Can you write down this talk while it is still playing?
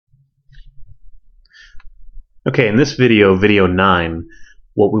Okay, in this video, video 9,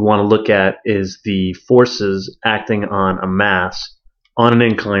 what we want to look at is the forces acting on a mass on an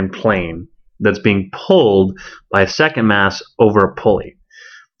inclined plane that's being pulled by a second mass over a pulley.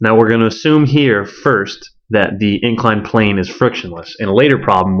 Now we're going to assume here first that the inclined plane is frictionless. In a later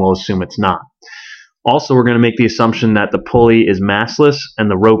problem, we'll assume it's not. Also, we're going to make the assumption that the pulley is massless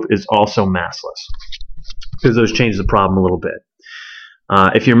and the rope is also massless, because those change the problem a little bit.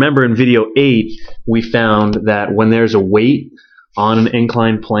 If you remember in video 8, we found that when there's a weight on an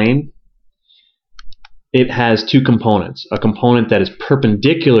inclined plane, it has two components. A component that is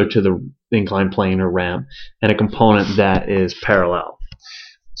perpendicular to the inclined plane or ramp, and a component that is parallel.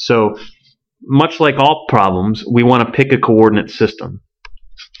 So, much like all problems, we want to pick a coordinate system.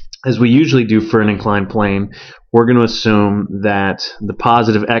 As we usually do for an inclined plane, we're going to assume that the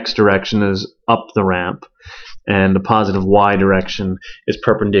positive x direction is up the ramp, and the positive y direction is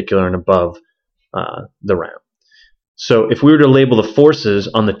perpendicular and above the ramp. So if we were to label the forces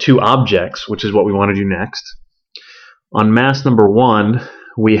on the two objects, which is what we want to do next, on mass number 1,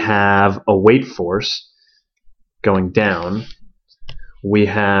 we have a weight force going down. We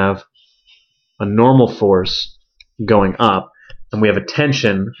have a normal force going up, and we have a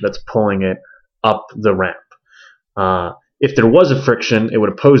tension that's pulling it up the ramp. If there was a friction, it would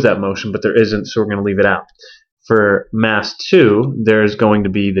oppose that motion, but there isn't, so we're going to leave it out. For mass 2, there's going to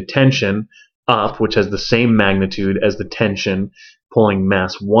be the tension up, which has the same magnitude as the tension pulling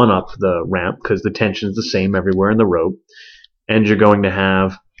mass 1 up the ramp, because the tension is the same everywhere in the rope. And you're going to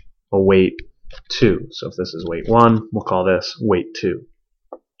have a weight 2. So if this is weight 1, we'll call this weight 2.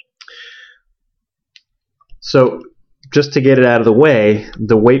 So just to get it out of the way,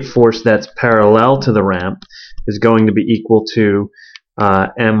 the weight force that's parallel to the ramp is going to be equal to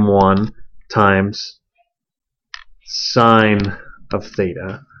m1 times sine of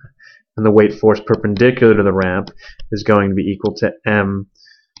theta, and the weight force perpendicular to the ramp is going to be equal to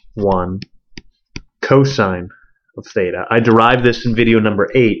m1 cosine of theta. I derived this in video number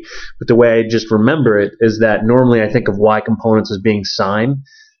 8, but the way I just remember it is that normally I think of y components as being sine.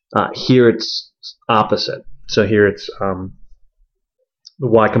 Here it's opposite. So here it's the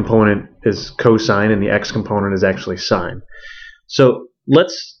y component is cosine and the x component is actually sine. So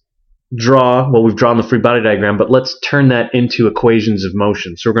let's draw, well, we've drawn the free body diagram, but let's turn that into equations of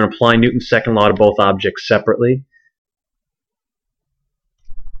motion. So we're going to apply Newton's second law to both objects separately.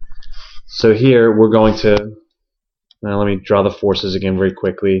 So here we're going to, now let me draw the forces again very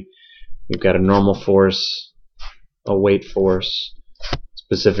quickly. We've got a normal force, a weight force,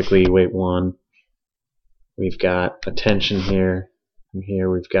 specifically weight 1. We've got a tension here, and here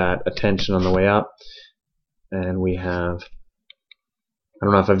we've got a tension on the way up, and we have, I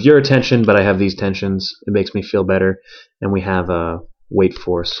don't know if I have your attention, but I have these tensions. It makes me feel better. And we have a weight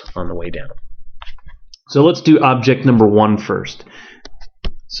force on the way down. So let's do object number 1 first.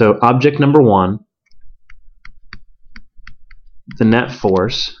 So object number 1, the net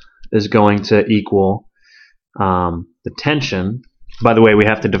force is going to equal the tension. By the way, we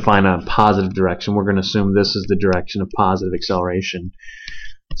have to define a positive direction. We're going to assume this is the direction of positive acceleration.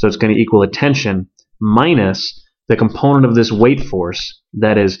 So it's going to equal a tension minus the component of this weight force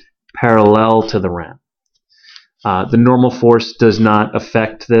that is parallel to the ramp. The normal force does not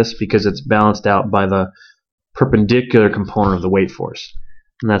affect this because it's balanced out by the perpendicular component of the weight force.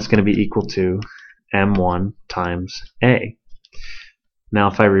 And that's going to be equal to m1 times a. Now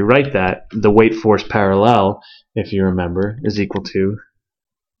if I rewrite that, the weight force parallel, if you remember, is equal to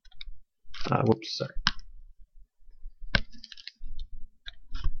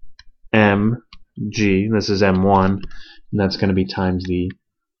mg, this is m1, and that's going to be times the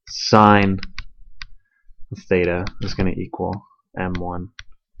sine of theta is going to equal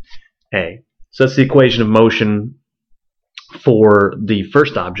m1a. So that's the equation of motion for the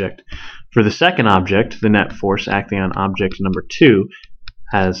first object. For the second object, the net force acting on object number 2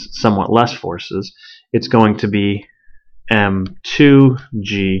 has somewhat less forces. It's going to be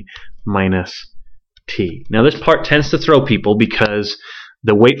m2g minus t. Now this part tends to throw people because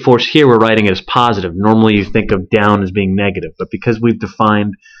the weight force here we're writing it as positive. Normally you think of down as being negative, but because we've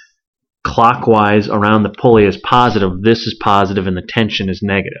defined clockwise around the pulley as positive, this is positive and the tension is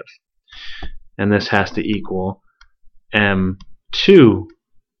negative. And this has to equal m2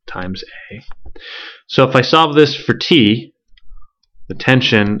 times a. So if I solve this for t, the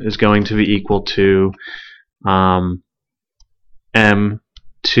tension is going to be equal to m2g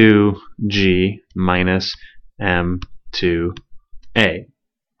minus m2a.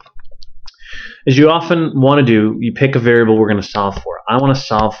 As you often want to do, you pick a variable we're going to solve for. I want to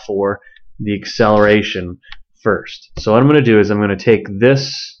solve for the acceleration first. So what I'm going to do is I'm going to take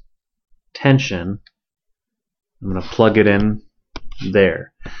this tension I'm going to plug it in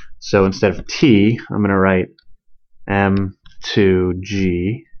there. So instead of T, I'm going to write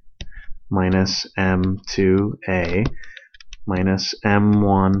M2G minus M2A minus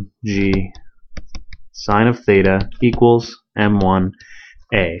M1G sine of theta equals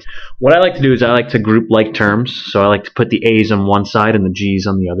M1A. What I like to do is I like to group like terms. So I like to put the A's on one side and the G's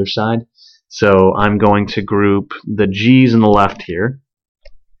on the other side. So I'm going to group the G's on the left here.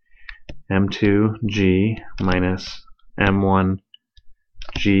 M2G minus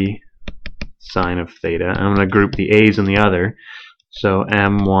M1G sine of theta. I'm going to group the A's on the other. So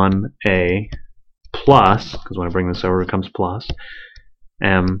M1A plus, because when I bring this over it becomes plus,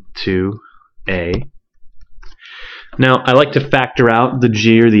 M2A. Now I like to factor out the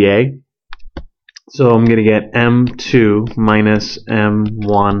G or the A. So I'm going to get M2 minus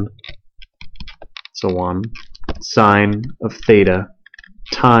M1, so 1, sine of theta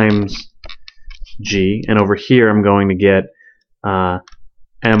times G. And over here I'm going to get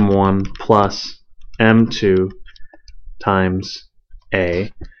M1 plus M2 times A.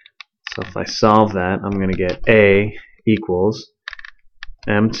 So if I solve that, I'm going to get A equals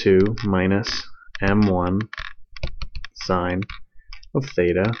M2 minus M1 sine of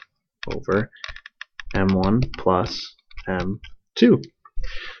theta over M1 plus M2.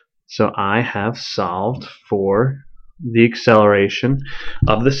 So I have solved for the acceleration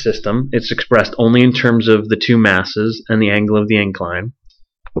of the system. It's expressed only in terms of the two masses and the angle of the incline.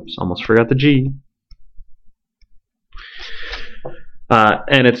 Oops, almost forgot the G.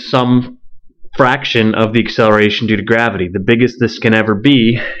 And it's some fraction of the acceleration due to gravity. The biggest this can ever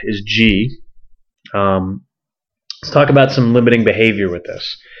be is G. Let's talk about some limiting behavior with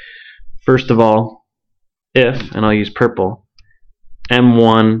this. First of all, if, and I'll use purple,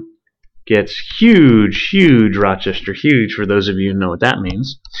 M1 gets huge, Rochester, huge, for those of you who know what that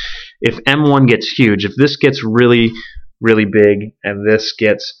means. If M1 gets huge, if this gets really, really big, and this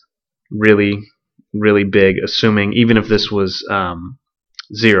gets really, really big, assuming even if this was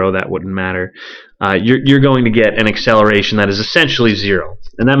 0, that wouldn't matter, you're going to get an acceleration that is essentially 0.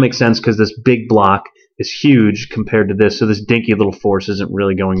 And that makes sense because this big block is huge compared to this, so this dinky little force isn't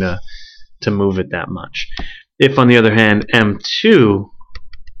really going to move it that much. If, on the other hand, M2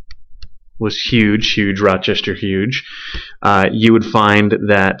 was huge, Rochester, huge, you would find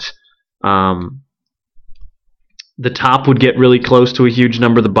that the top would get really close to a huge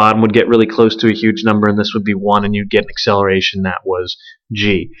number, the bottom would get really close to a huge number, and this would be 1, and you'd get an acceleration that was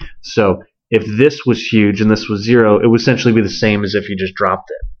G. So if this was huge and this was 0, it would essentially be the same as if you just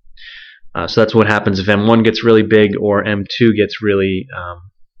dropped it. So that's what happens if M1 gets really big or M2 gets really,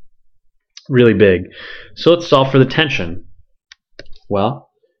 really big. So let's solve for the tension. Well,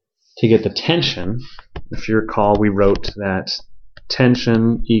 to get the tension, if you recall, we wrote that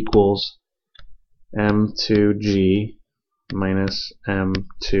tension equals M2G minus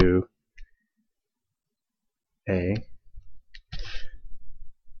M2A.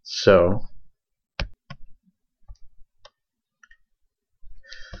 So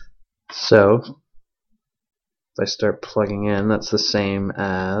if I start plugging in, that's the same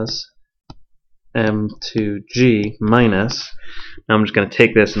as M2G minus, now I'm just going to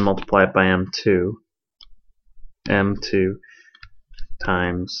take this and multiply it by M2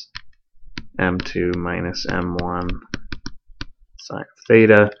 times M2 minus M1 sine of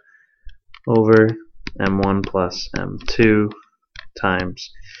theta over M1 plus M2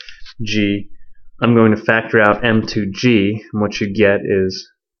 times G. I'm going to factor out M2G, and what you get is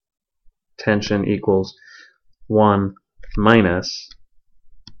tension equals 1 minus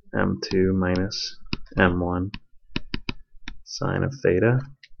M2 minus M1 sine of theta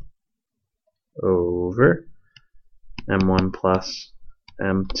over M1 plus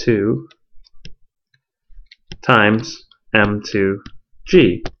M2 times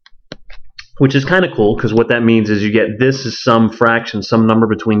M2G, which is kind of cool because what that means is you get this is some fraction, some number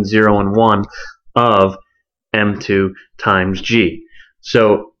between 0 and 1 of M2 times G.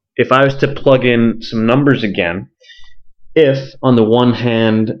 So if I was to plug in some numbers again, if on the one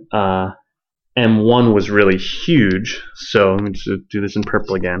hand M1 was really huge, so let me just do this in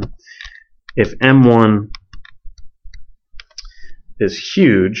purple again. If M1 is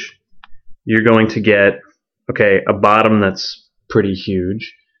huge, you're going to get, okay, a bottom that's pretty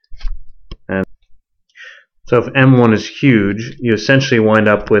huge. And so if M1 is huge, you essentially wind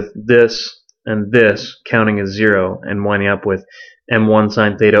up with this and this counting as 0 and winding up with M1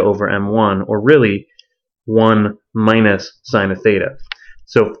 sine theta over M1, or really 1 minus sine of theta.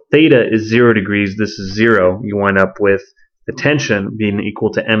 So if theta is 0 degrees, this is 0, you wind up with the tension being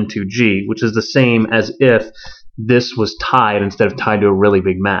equal to M2G, which is the same as if this was tied instead of tied to a really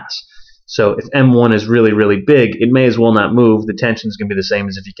big mass. So if M1 is really, really big, it may as well not move. The tension is going to be the same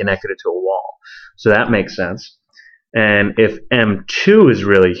as if you connected it to a wall. So that makes sense. And if M2 is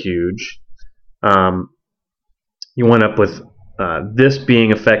really huge, you wind up with this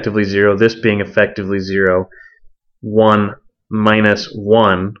being effectively 0, this being effectively 0, 1 minus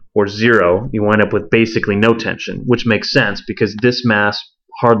 1, or 0. You wind up with basically no tension, which makes sense because this mass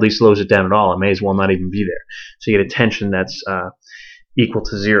hardly slows it down at all. It may as well not even be there. So you get a tension that's equal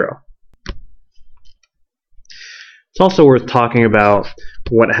to 0. It's also worth talking about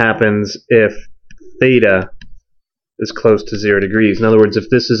what happens if theta is close to 0 degrees. In other words, if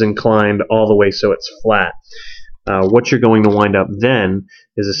this is inclined all the way so it's flat, what you're going to wind up then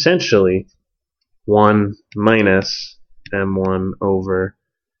is essentially 1 minus M1 over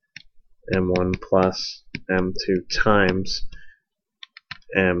M1 plus M2 times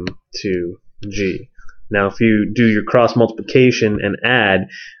M2G. Now if you do your cross multiplication and add,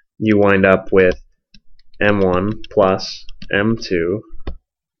 you wind up with M1 plus M2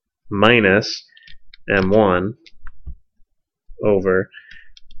 minus M1 over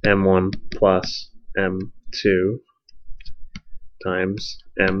M1 plus M2 times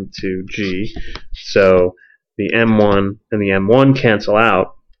M2G. So the M1 and the M1 cancel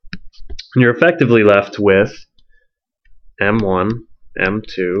out, and you're effectively left with M1,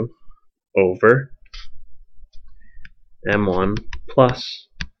 M2 over M1 plus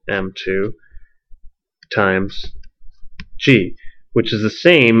M2 times G, which is the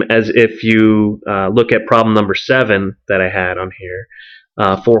same as if you look at problem number 7 that I had on here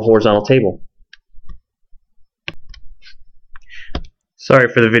for horizontal table.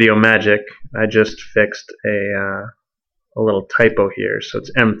 Sorry for the video magic. I just fixed a little typo here. So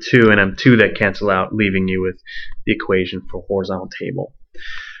it's M2 and M2 that cancel out, leaving you with the equation for horizontal table.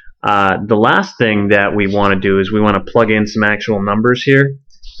 The last thing that we want to do is we want to plug in some actual numbers here,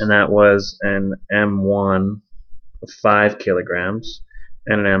 and that was an M1 of 5 kilograms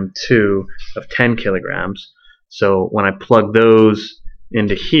and an M2 of 10 kilograms. So when I plug those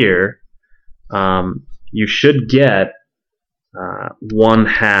into here, you should get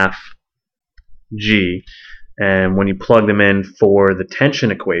 1/2 G, and when you plug them in for the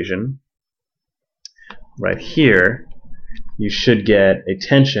tension equation right here, you should get a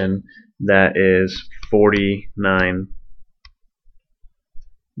tension that is 49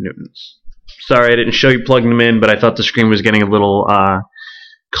 newtons. Sorry I didn't show you plugging them in, but I thought the screen was getting a little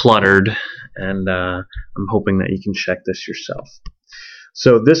cluttered, and I'm hoping that you can check this yourself.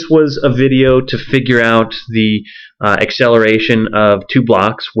 So this was a video to figure out the acceleration of 2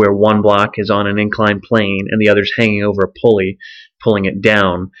 blocks, where one block is on an inclined plane and the other is hanging over a pulley, pulling it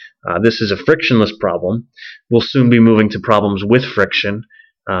down. This is a frictionless problem. We'll soon be moving to problems with friction.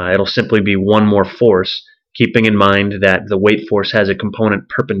 It'll simply be one more force, keeping in mind that the weight force has a component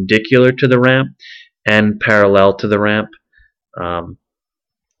perpendicular to the ramp and parallel to the ramp.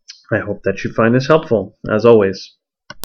 I hope that you find this helpful, as always.